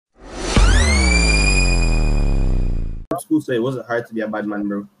school, so it wasn't hard to be a bad man,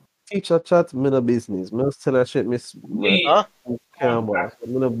 bro. Teacher chat, me no business. Me tell her shit, miss. Huh? Can't bother.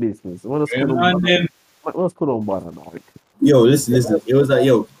 Me no business. When school don't Man, bother. them. When school don't bother, dog. Yo, listen. It was like,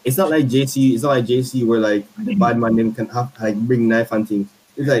 yo, it's not like JC. It's not like JC where like the bad man name can have like bring knife and things.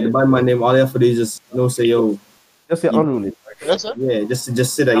 It's like the bad man name. All they have to do is just say, yo, Just say You- unruly. Yes, sir. yeah,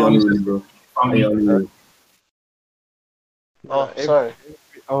 just say that you're unruly, bro. That you're unruly. Oh, sorry.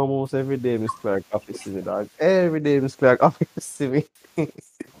 Almost every day, Miss Clark office see me, dog. Every day, Miss Clark office see me.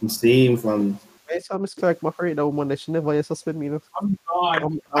 Same from. I saw Miss Clark, my friend, that woman, that she never yet suspend me. You know? I'm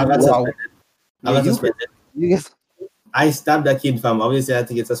God. I got suspended. I got you- suspended. You guess. I stabbed that kid, fam. Obviously, I had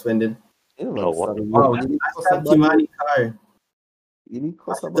to get suspended. You know Oh, what? what? Wow, I stabbed Kimani car. You need I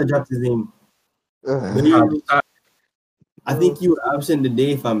cuss have to about drop his name. it. I think you were absent the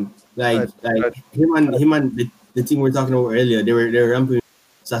day, fam. Like him and the team we were talking about earlier. They were ramping.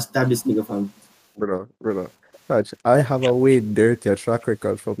 So I stabbed this nigga, fam. Brother. Touch, I have a way dirtier track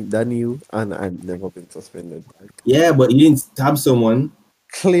record from than you, and I've never been suspended. Yeah, but you didn't stab someone.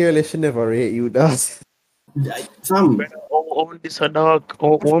 Clearly, she never rate you, does. Fam, Oh, this a dog.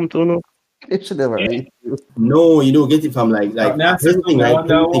 Oh, one to no. She never rate you. no, you don't get it, fam. Like That's here's the thing, right?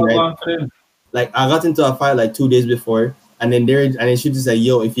 wonder Here's the thing, what right? going for them. Like I got into a fight like 2 days before, and then she just like,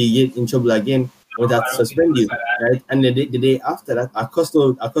 yo, if you get in trouble again, we'll have to suspend you, right? And the day after that, I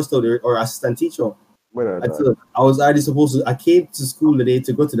custodied or assistant teacher. I was already supposed to. I came to school today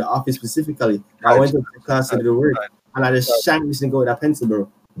to go to the office specifically. I went to the class to do the work, and I just shanked this nigga with a pencil,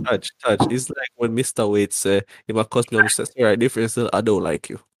 bro. Touch. It's like when Mr. Waite say, if I cuss me, I'm just right difference. I don't like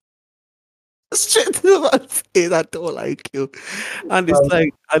you. Straight to the face, I don't like you. And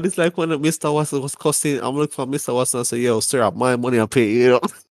it's like when Mr. Watson was cussing, I'm looking for Mr. Watson and say, yo, sir, my money I pay you, you know.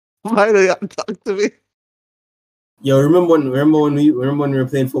 Why do you have to talk to me? Yo, remember when we were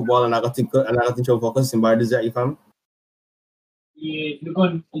playing football and I got in trouble for cussing by the fam? Yeah,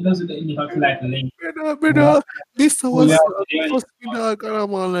 it doesn't you have to like link. Brother, Mr. Watson, yeah. cuss me, dog, and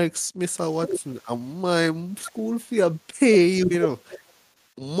I'm all like, Mr. Watson, and my school fee I pay you, you know.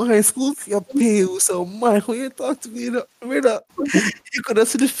 My school fee I pay you, so when you talk to me, you know, brother, you could have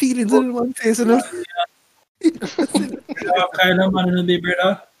seen the feelings in my face, you know. What kind of man in the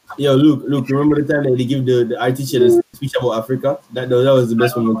brother? Yo, Luke, remember the time that they give the art teacher the speech about Africa? That was the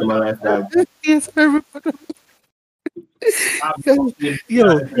best moment of my life, dog. Yes, I remember.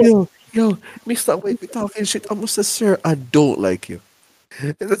 Yo, Mr. Wait, we talking shit. I must say, sir, I don't like you.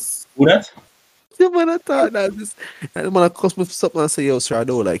 Who that? The man I thought that this, and the man I cost me for something and say, yo, sir, I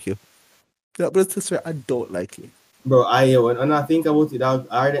don't like you. Yeah, but sir, I don't like you. Bro, when I think about it, dog,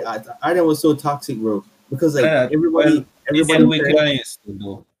 Arden was so toxic, bro. Because like everybody parents,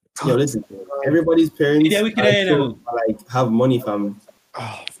 though. yo, listen, everybody's parents Yeah, we can like have money, fam.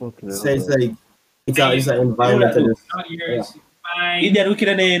 Oh, fucking So it's like it's an environment. India wicked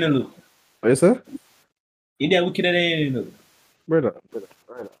and they look. What you say? India wicked and they look. Brother.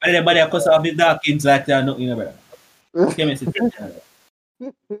 Everybody across all the dark kids like that, no, you know, brother. Okay, me see.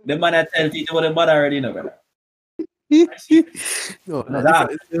 The man I tell teacher what the mother already know, brother. No,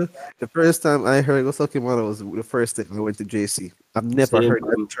 the first time I heard go sucking mother was the first thing I went to JC. I've never heard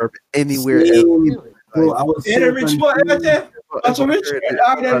that term anywhere else. Bro, I was the rich boy, that's a rich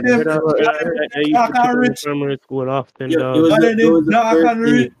Primary school often.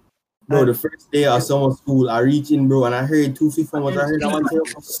 Bro, the first day of summer school, I reached in, bro, and I heard 251. I heard that one say,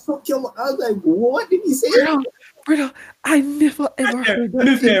 fuck your mom. I was like, what did he say? Brother, I never ever heard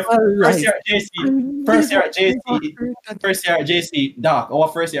that. First year at JC, Doc. Our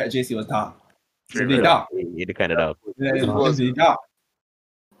first year at JC was Doc. Doc. You're the kind of dog. Doc.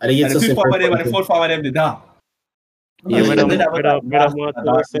 I didn't get the such the fourth forward them, the Doc. Yeah, but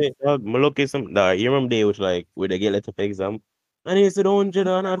I'm looking some. You remember they was like, where they get letter for exam? And he said, 100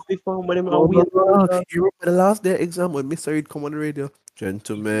 and not 50 but them are weird. You remember the last day exam when Mr. Reed come on the radio?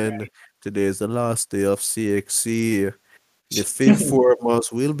 Gentlemen, today is the last day of CXC. The fifth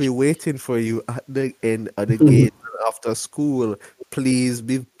formers will be waiting for you at the end of the gate after school. Please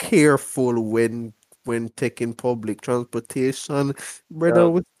be careful when taking public transportation. Brother,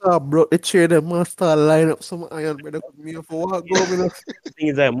 we start brought the chair, the master line up some iron, brother. Me for what go, brother. The thing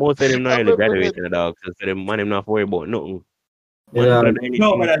is that most of them not really graduating the dog, so the man them not worry about nothing. Yeah.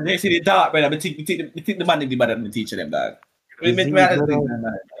 No, but they see the dark, but I think the man is better than the teacher them, dog. But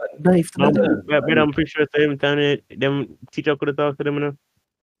I'm pretty sure them time them teacher could have talked to them, you know.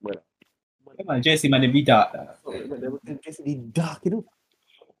 Come on, JC man, they be dark. JC dark, you know.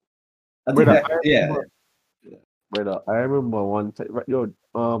 Yeah. Brother, I remember one time. Yo,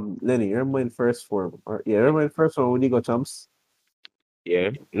 Lenny, you remember in first form? Remember in first form when you got champs?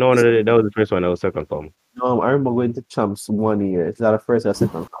 Yeah. No, that was the first one. That was second come. I remember going to champs 1 year. It's not the first or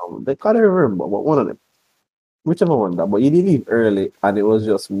second round. They can't remember, but one of them. Whichever one that. But you did leave early and it was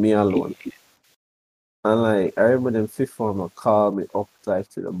just me alone. And like I remember them fifth former called me up like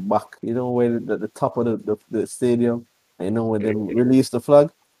to the back, you know, when the top of the stadium, and you know when they release the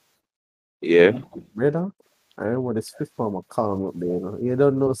flag. Yeah. Brother, I remember this fifth former called me up there, you know. You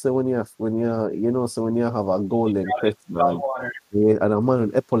don't know so when you have a golden crest bag, yeah, and a man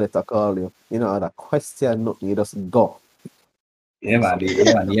with epaulette call you, you know, and a question nothing, you just go. Yeah, man.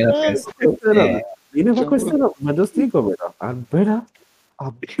 Yeah, man. Yeah, yes. You never question up, man, just think of it. And brother,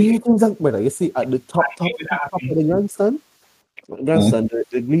 a beating Zach, brother. You see at the top of the grandstand,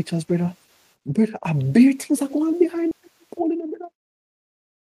 the bleachers, brother. Brother, a beating Zach one behind holding them, brother.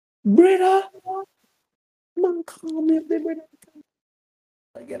 Brother, man, call me up there, brother.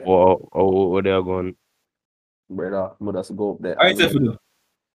 I get it. What they are going? Brother, I'm just go up there. All right, Stefano.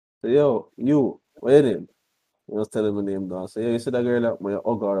 Say, yo, you, where name? You was telling my name down. Say, yo, you see that girl up, man, you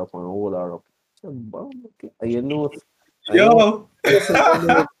hug her up and hold her up. Say, "Bam, okay." And you know, Yo. you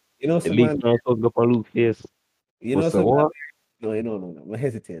know, The some big man, man talk up a Luke face. you know, What's the some man, what? no, you know, no, I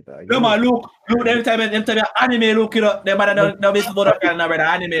hesitate. Dog. No, man, look, them time anime look it up. Them man don't miss about the brother.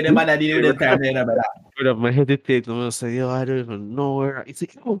 Anime, them man did them time, brother. Brother, my hesitate. I'm gonna say, yo, I don't even know where. It's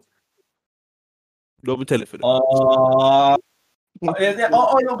like, oh, don't be telling for them. Oh,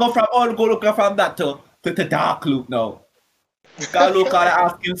 you go from that to dark look now. Cause look at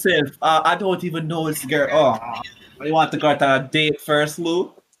ask himself, I don't even know this girl. Oh, you want to go to a date first,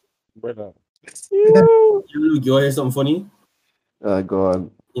 Luke? Brother. Luke, you want to hear something funny? Go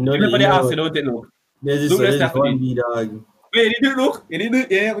on. You know, Everybody ask you, don't they, Luke? there's Luke, let's this start with one it. B dog. Wait, you did it, Luke? You didn't do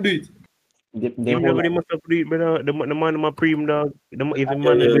it? Yeah, do it. Him never must have do it, brother. The man my prem dog. If the Yo,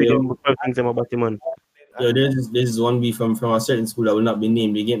 man yo, do it, yo. him five things about the man. Yo, there's this one B from a certain school that will not be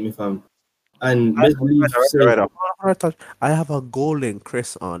named. You get me, fam? And best believe, say, I have a golden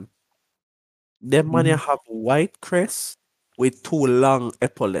crest on. Them man have white crest with two long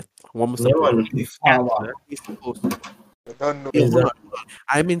epaulette. One must yeah, man. I don't know. Yeah, Is hold that- on.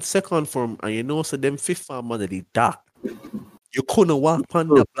 I'm in second form, and you know, so them fifth form man they dark. You couldn't walk on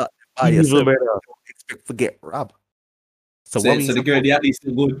the block by Evil, yourself. brother. Don't expect to get robbed. So So, what so the girl, they at least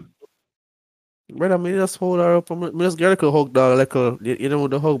good. brother, me just hold her up. Me just get like a hug, dog, like a you know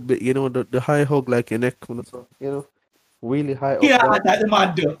the hug, you know the high hug like your neck, you know, really high up. Yeah, dog. that's the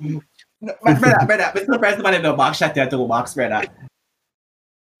man do. No, brother, but surprised the man in the box shot there to box, brother.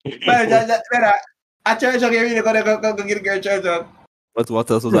 Brother, I church, okay, really go get a girl church.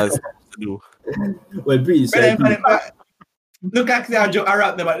 What else was I supposed to do? Well, pretty Brother, sad. look at the joke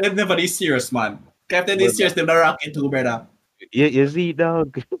around them, but they're never this serious, man. After this serious, they're not rocking too, brother. You see,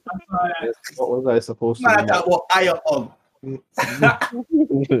 dog. Yes, what was I supposed Man, I to talk about higher hug. Man,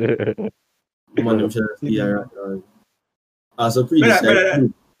 them should see her. So pretty Brother, sad. brother.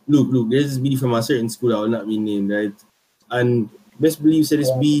 Look, there's this B from a certain school that will not be named, right? And best believe said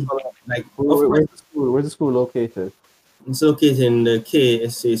this B, like, of course, Where's the school located? it's located in the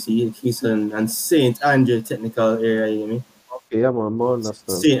KSAC, Kingston, and St. Andrew Technical area, you know me? Okay, yeah, man, more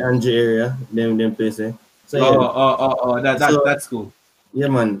understand. St. Andrew area, them places. So, yeah. That's cool. Yeah,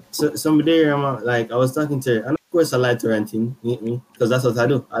 man. So somebody there, like I was talking to her, and of course I like to ranting, you get me? Because that's what I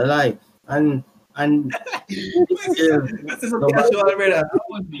do. I lie. And this girl, This is what casual, brother.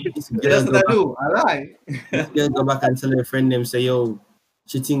 That's what I do. I lie. this girl go back and tell her friend them say, yo,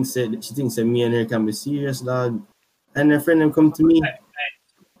 she thinks that me and her can be serious, dog. And her friend them come to me.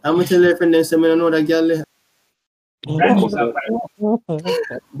 I'm gonna tell her friend them say me don't know that girl.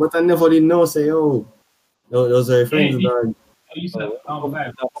 But I never did know say, yo, those are her friends, dog.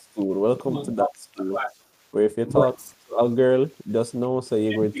 Welcome to that school. Where if you talk to a girl, just know so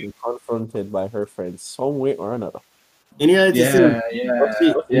you're going to be confronted by her friends some way or another. In reality,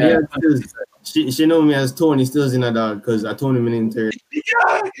 Yeah. she know me as Tony Stills in a dog because I told him in inter.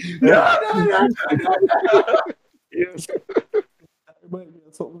 No.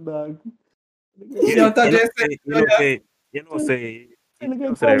 Something dog. You know, say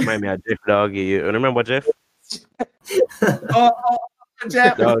that remind me of Jeff, dog. You remember Jeff?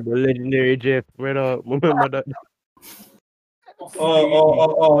 Jeff. Dog, the legendary Jeff, brother. Remember that?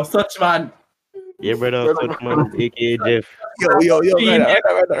 Such man. Yeah, brother, such man, aka Jeff. Yo, right.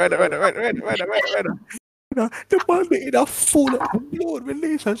 The man be in a full blown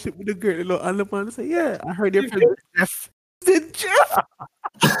relationship with the girl, and the man say, yeah, I heard your friend Jeff. Is it Jeff?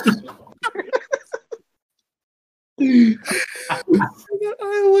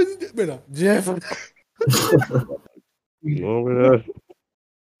 I was brother, Jeff. No, brother.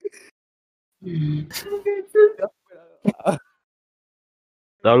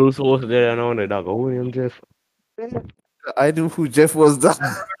 That was supposed to be there and the dog. Oh, William Jeff. I knew who Jeff was. That.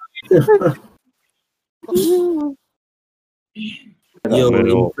 Yo, Man,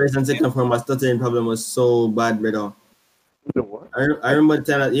 in oh. first and second form, my stuttering problem was so bad, brother. What? I remember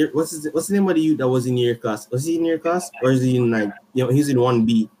the time that, what's the name of the youth that was in your class? Was he in your class or is he in like, you know, he's in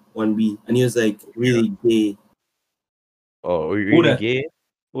 1B, and he was like really gay. Oh, you Who really that? gay?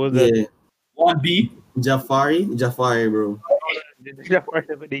 Who was that? Yeah, 1B. Jafari, bro.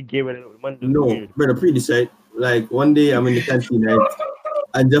 They gave it a man. No, brother, pretty this, right? Like one day I'm in the canteen, right?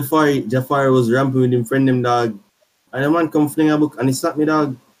 And Jafari was ramping with him friend him dog. And the man come fling a book and he slapped me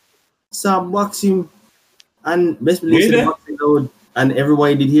dog. So I box him and best believe Really? the boxing loud and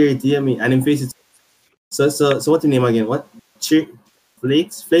everybody did hear it, hear me, and him face it. So what's the name again? What?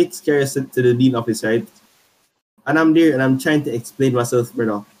 Flakes carry us to the dean office, right? And I'm there and I'm trying to explain myself,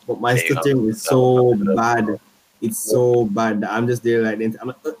 brother. But my stuttering is so bad. It's so bad that I'm just there like that. I'm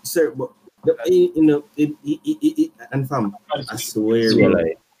like, sir, but you know, and fam, I swear, bro.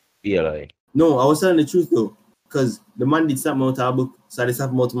 PLI. No, I was telling the truth though, because the man did something out of a book, so I just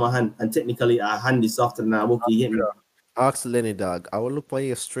have him out of my hand, and technically our hand is softer than our book. You get me? Ask Lenny, dog. I will look on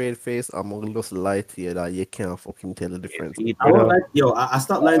your straight face. I'm gonna just lie to you that you can't fucking tell the difference. I won't lie. Yo, I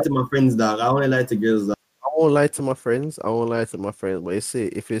stopped lying to my friends, dog. I only lie to girls, dog. I won't lie to my friends. But you see,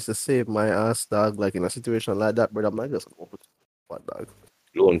 if it's to save my ass, dog, like in a situation like that, brother, I'm not just going with what, dog.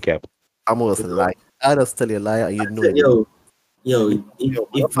 Lone cap. I'm just lie. I just tell you a lie, and you know it. Yo,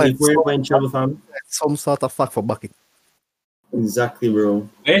 if we're ever in trouble, fam. Some sort of fact for bucket. Exactly, bro.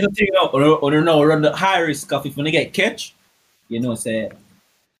 Here's the thing now, run the high risk of if you get catch, you know, say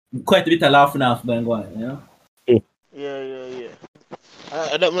quite a bit of laughing off going on, you know. Yeah.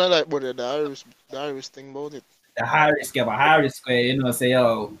 I don't like brother, the Irish thing about it. The high risk of a high risk way, you know, say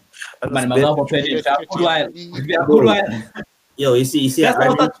yo, man, my love for it. Good one. Yo, you see, That's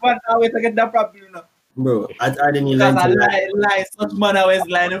how such man always get that problem, you know. bro. I didn't Because I lie. lie, such man always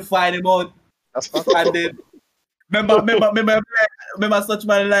lying and find him out. And then remember such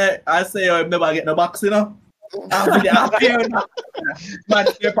man like I say I never get the box, you know. I'm really happy. Man,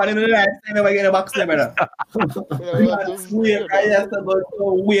 you're planning the line, I never get the box, brother. That's weird, right? That's about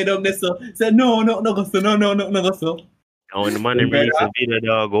so weird on this. So say no, go so, no, go so. And when the man release the video,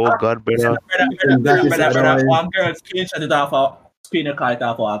 dog, oh God, brother. Brother, one girl screenshot it off or screen a call it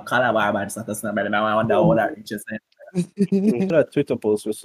off or a calabar bad status, brother. I wonder how that reaches. That Twitter post was